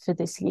goals for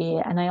this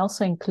year, and I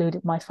also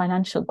included my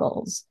financial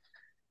goals,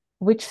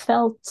 which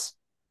felt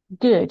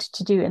good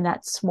to do in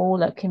that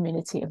smaller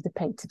community of the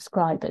paid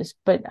subscribers.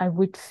 But I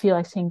would feel,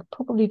 I think,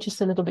 probably just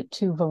a little bit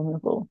too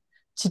vulnerable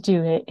to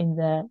do it in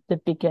the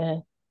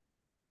bigger,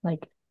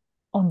 like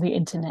on the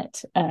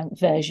internet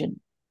version.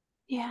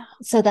 Yeah.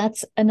 So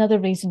that's another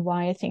reason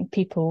why I think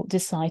people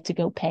decide to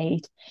go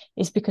paid,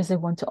 is because they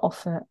want to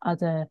offer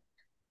other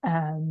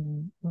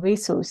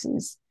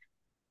resources.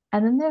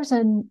 And then there's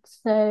a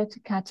third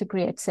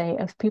category, I'd say,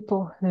 of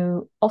people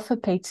who offer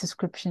paid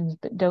subscriptions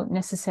but don't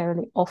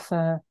necessarily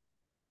offer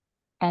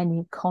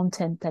any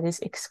content that is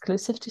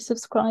exclusive to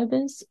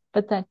subscribers,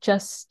 but that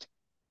just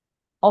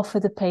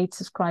offer the paid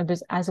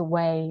subscribers as a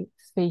way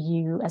for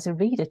you as a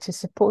reader to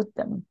support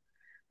them.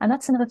 And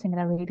that's another thing that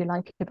I really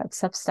like about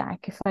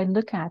Substack. If I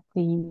look at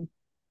the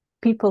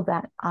people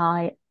that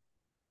I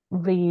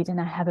read and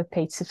I have a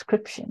paid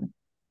subscription,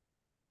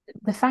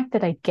 the fact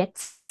that I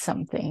get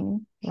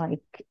something like,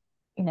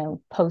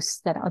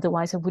 posts that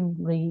otherwise I wouldn't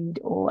read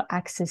or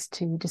access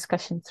to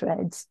discussion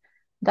threads,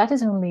 that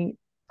is only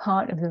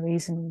part of the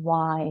reason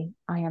why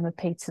I am a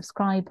paid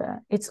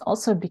subscriber. It's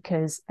also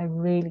because I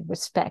really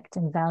respect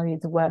and value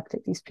the work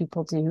that these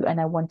people do, and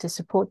I want to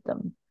support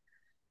them.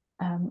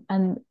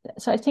 And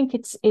so I think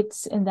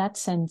it's in that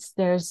sense,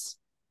 there's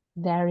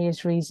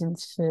various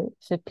reasons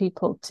for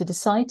people to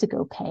decide to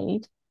go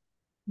paid,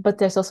 but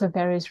there's also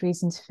various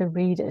reasons for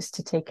readers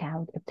to take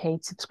out a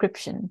paid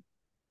subscription.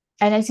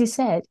 And as you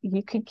said,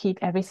 you can keep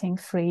everything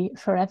free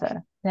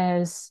forever.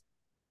 There's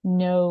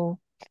no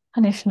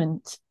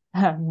punishment.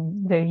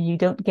 Though you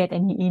don't get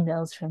any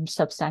emails from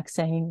Substack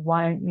saying,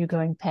 why aren't you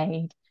going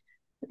paid?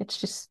 It's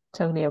just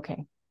totally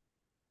okay.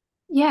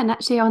 Yeah, and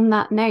actually on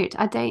that note,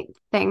 I don't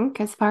think,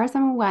 as far as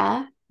I'm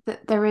aware,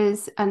 that there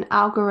is an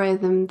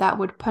algorithm that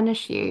would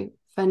punish you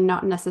for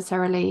not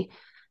necessarily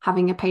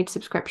having a paid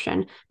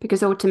subscription,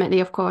 because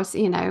ultimately, of course,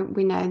 we know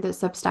that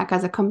Substack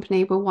as a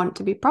company will want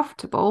to be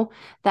profitable.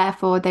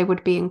 Therefore, they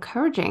would be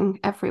encouraging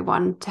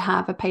everyone to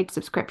have a paid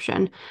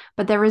subscription.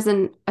 But there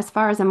isn't, as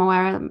far as I'm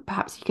aware,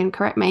 perhaps you can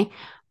correct me,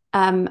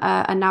 an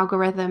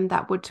algorithm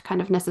that would kind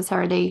of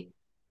necessarily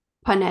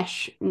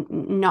punish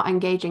not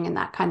engaging in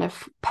that kind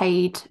of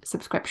paid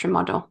subscription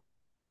model.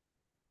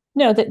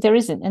 No, there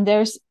isn't. And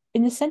there's,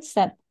 in the sense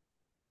that,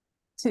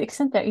 to the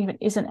extent there even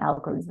is an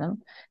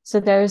algorithm,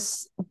 so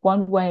there's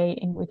one way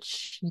in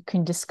which you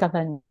can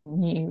discover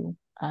new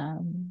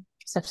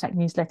Substack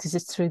newsletters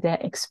is through their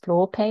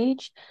Explore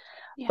page.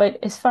 Yeah. But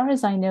as far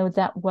as I know,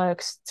 that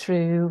works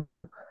through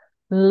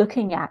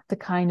looking at the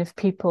kind of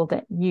people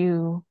that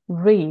you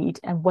read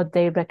and what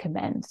they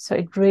recommend. So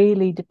it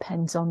really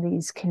depends on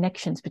these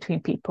connections between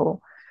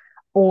people,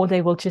 or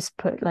they will just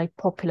put like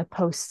popular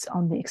posts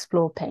on the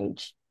Explore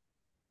page.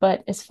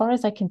 But as far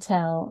as I can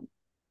tell,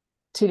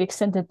 to the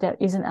extent that there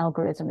is an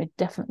algorithm, it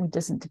definitely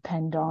doesn't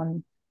depend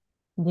on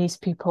these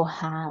people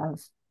have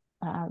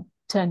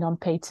turned on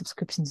paid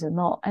subscriptions or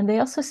not. And they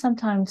also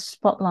sometimes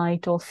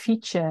spotlight or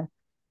feature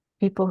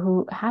people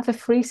who have a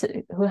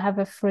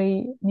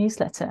free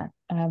newsletter.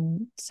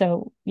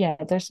 So yeah,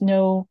 there's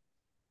no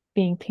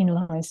being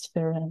penalized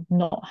for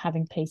not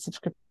having paid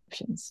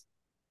subscriptions.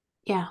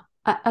 Yeah,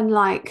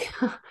 unlike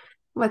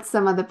with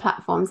some other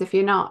platforms, if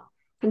you're not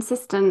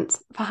consistent,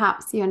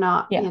 perhaps you're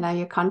not,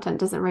 your content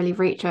doesn't really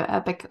reach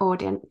a big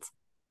audience.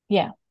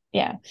 Yeah.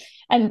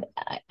 And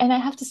I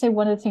have to say,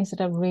 one of the things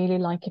that I really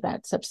like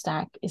about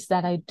Substack is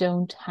that I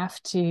don't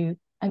have to,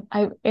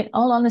 in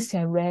all honesty,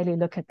 I rarely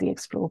look at the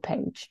Explore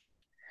page.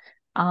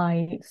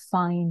 I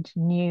find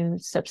new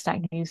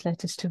Substack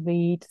newsletters to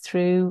read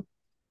through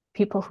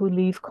people who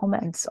leave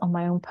comments on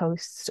my own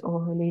posts, or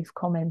who leave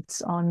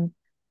comments on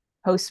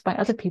posts by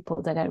other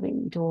people that I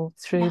read, or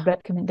through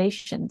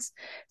recommendations.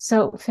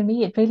 So for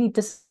me, it really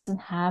doesn't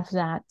have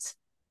that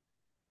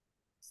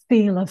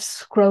feel of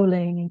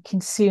scrolling and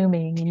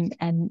consuming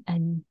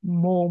and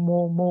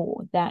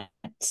more that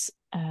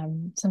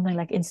something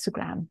like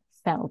Instagram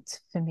felt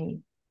for me.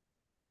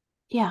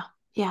 Yeah,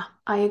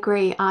 I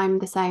agree. I'm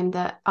the same,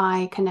 that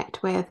I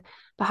connect with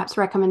perhaps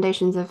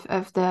recommendations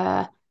of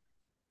the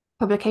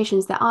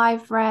publications that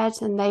I've read,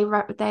 and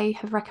they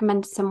have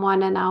recommended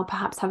someone, and I'll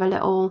perhaps have a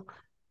little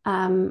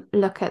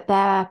look at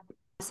their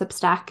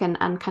Substack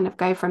and kind of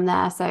go from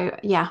there. So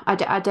yeah,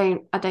 I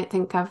don't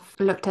think I've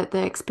looked at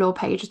the Explore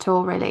page at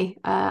all, really,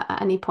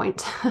 at any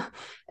point,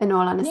 in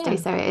all honesty.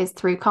 So it is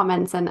through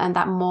comments and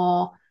that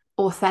more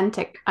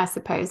authentic, I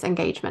suppose,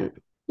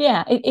 engagement.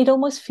 Yeah, it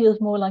almost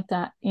feels more like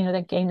that,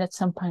 that game that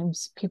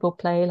sometimes people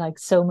play, like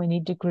So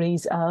Many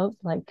Degrees of,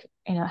 like,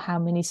 how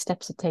many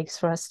steps it takes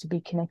for us to be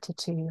connected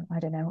to, I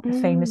don't know, a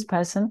famous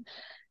person.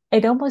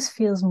 It almost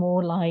feels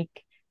more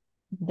like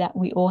that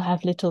we all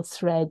have little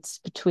threads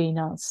between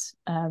us.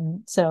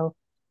 So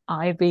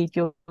I read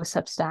your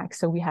Substack,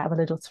 so we have a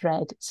little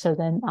thread. So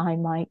then I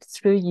might,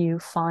 through you,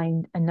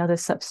 find another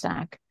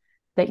Substack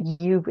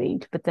that you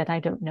read, but that I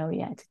don't know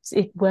yet.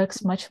 It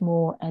works much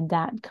more in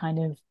that kind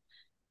of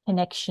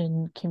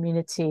connection,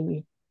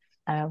 community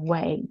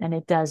way than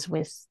it does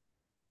with,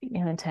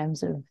 in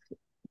terms of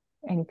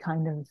any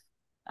kind of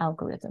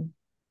algorithm.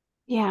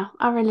 Yeah,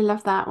 I really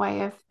love that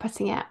way of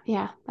putting it.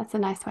 Yeah, that's a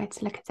nice way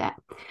to look at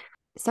it.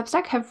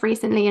 Substack have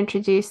recently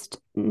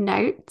introduced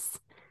notes.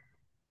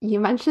 You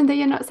mentioned that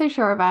you're not so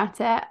sure about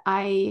it.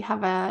 I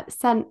have a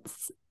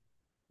sense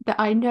that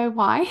I know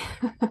why,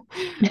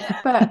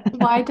 but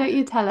why don't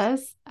you tell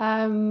us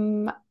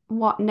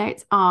what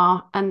notes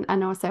are,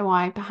 and also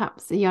why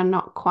perhaps you're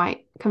not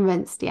quite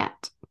convinced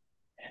yet?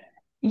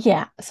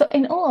 Yeah. So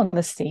in all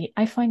honesty,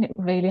 I find it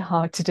really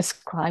hard to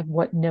describe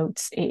what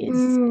Notes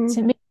is.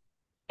 To me,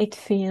 it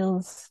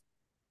feels,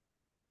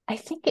 I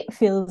think it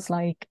feels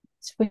like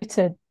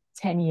Twitter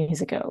 10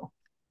 years ago.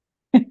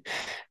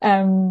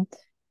 Um,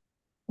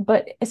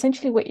 but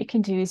essentially what you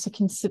can do is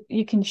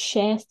you can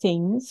share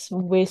things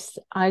with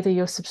either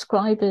your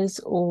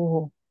subscribers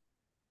or,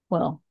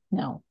 well,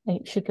 no, I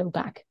should go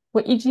back.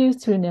 What you do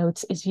through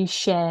Notes is you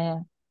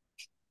share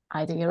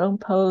either your own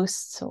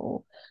posts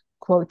or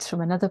quotes from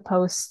another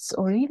posts,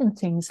 or even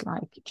things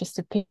like just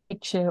a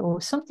picture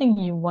or something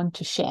you want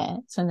to share.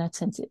 So in that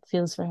sense, it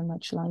feels very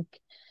much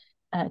like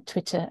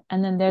Twitter.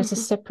 And then there's a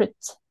Mm-hmm. separate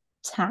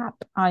tab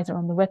either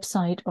on the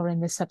website or in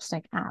the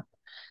Substack app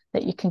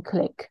that you can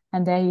click.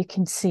 And there you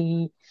can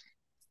see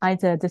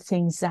either the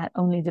things that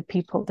only the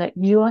people that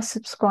you are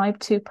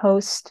subscribed to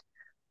post,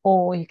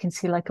 or you can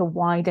see like a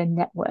wider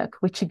network,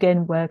 which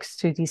again works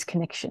through these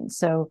connections.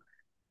 So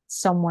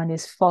someone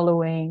is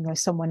following or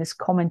someone is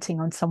commenting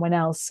on someone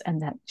else,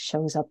 and that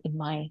shows up in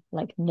my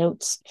like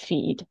notes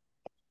feed.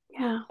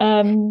 Yeah.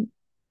 Um,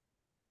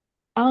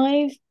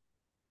 I've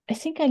I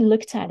think I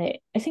looked at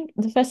it. I think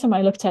the first time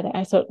I looked at it,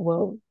 I thought,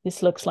 "Whoa,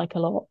 this looks like a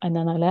lot," and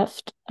then I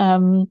left.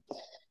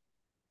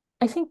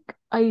 I think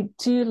I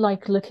do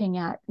like looking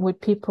at what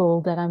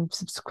people that I'm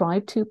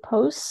subscribed to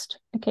post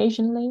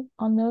occasionally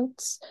on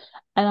Notes.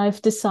 And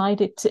I've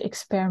decided to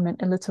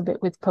experiment a little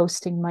bit with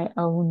posting my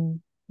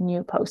own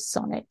new posts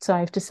on it. So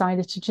I've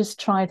decided to just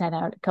try that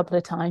out a couple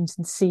of times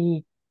and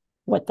see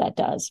what that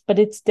does. But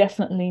it's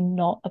definitely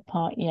not a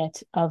part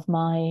yet um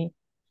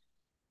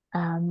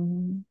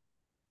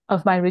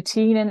of my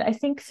routine. And I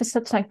think for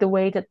Substack, the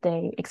way that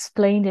they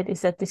explained it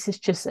is that this is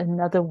just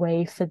another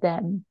way for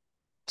them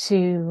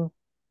to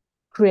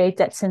create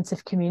that sense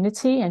of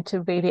community and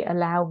to really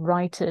allow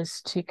writers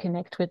to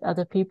connect with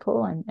other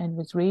people and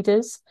with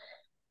readers.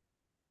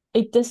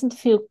 It doesn't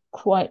feel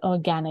quite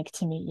organic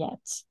to me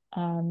yet.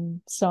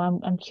 So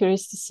I'm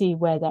curious to see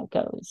where that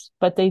goes.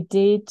 But they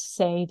did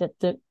say that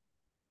the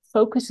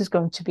focus is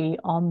going to be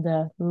on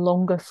the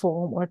longer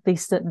form, or at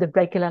least the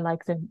regular,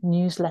 like the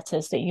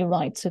newsletters that you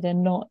write. So they're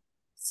not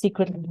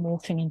secretly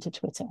morphing into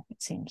Twitter,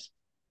 it seems.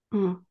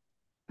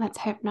 Let's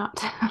hope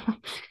not.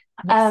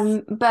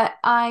 Yes. But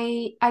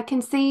I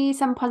can see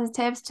some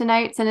positives to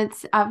Notes, and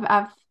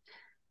I've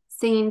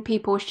seen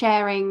people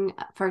sharing,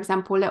 for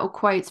example, little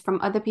quotes from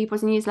other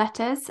people's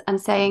newsletters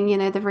and saying,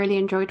 they've really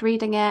enjoyed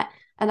reading it.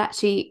 And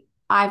actually,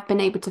 I've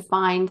been able to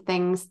find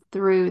things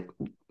through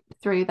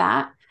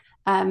that,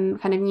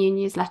 kind of new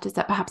newsletters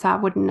that perhaps I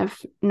wouldn't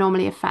have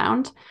normally have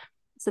found.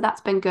 So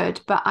that's been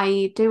good. But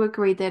I do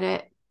agree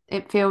that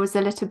it feels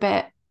a little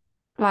bit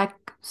like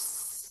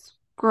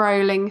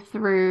scrolling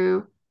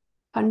through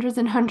hundreds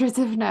and hundreds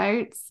of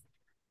notes,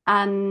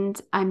 and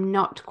I'm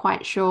not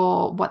quite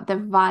sure what the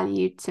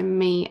value to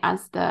me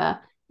as the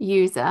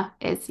user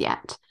is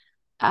yet.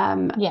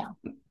 Yeah.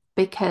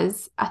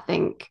 Because I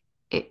think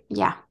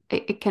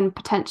it can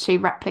potentially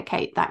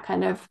replicate that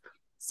kind of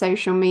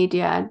social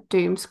media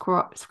doom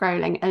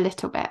scrolling a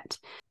little bit.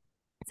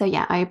 So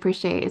yeah, I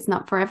appreciate it's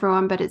not for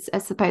everyone, but I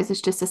suppose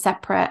it's just a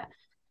separate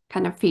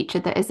kind of feature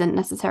that isn't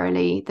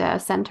necessarily the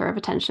center of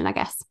attention, I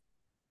guess.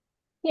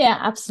 Yeah,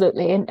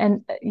 absolutely.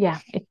 And yeah,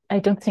 I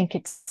don't think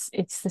it's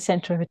the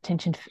center of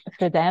attention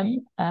for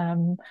them.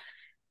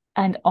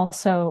 And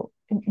also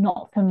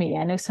not for me.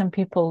 I know some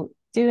people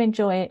do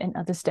enjoy it and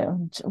others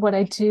don't. What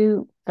I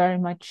do very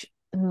much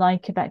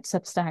like about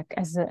Substack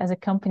as a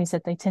company is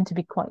that they tend to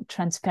be quite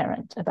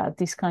transparent about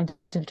these kind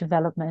of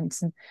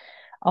developments, and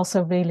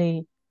also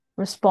really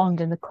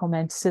respond in the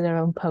comments to their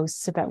own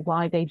posts about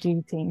why they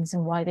do things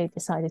and why they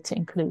decided to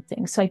include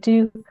things. So I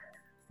do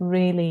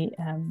really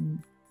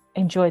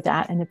enjoy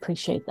that and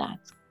appreciate that.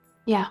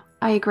 Yeah,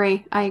 I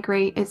agree.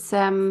 It's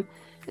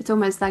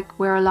almost like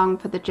we're along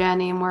for the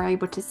journey and we're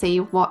able to see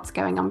what's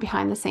going on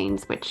behind the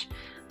scenes, which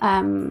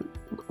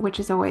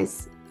is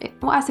always,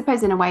 well, I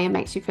suppose in a way it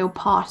makes you feel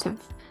part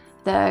of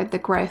the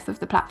growth of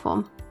the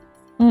platform.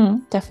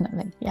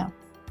 Definitely, yeah.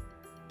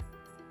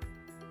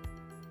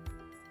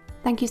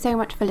 Thank you so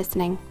much for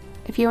listening.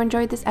 If you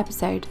enjoyed this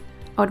episode,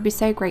 I would be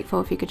so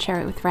grateful if you could share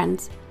it with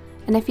friends.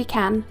 And if you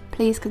can,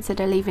 please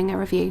consider leaving a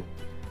review.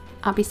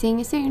 I'll be seeing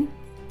you soon.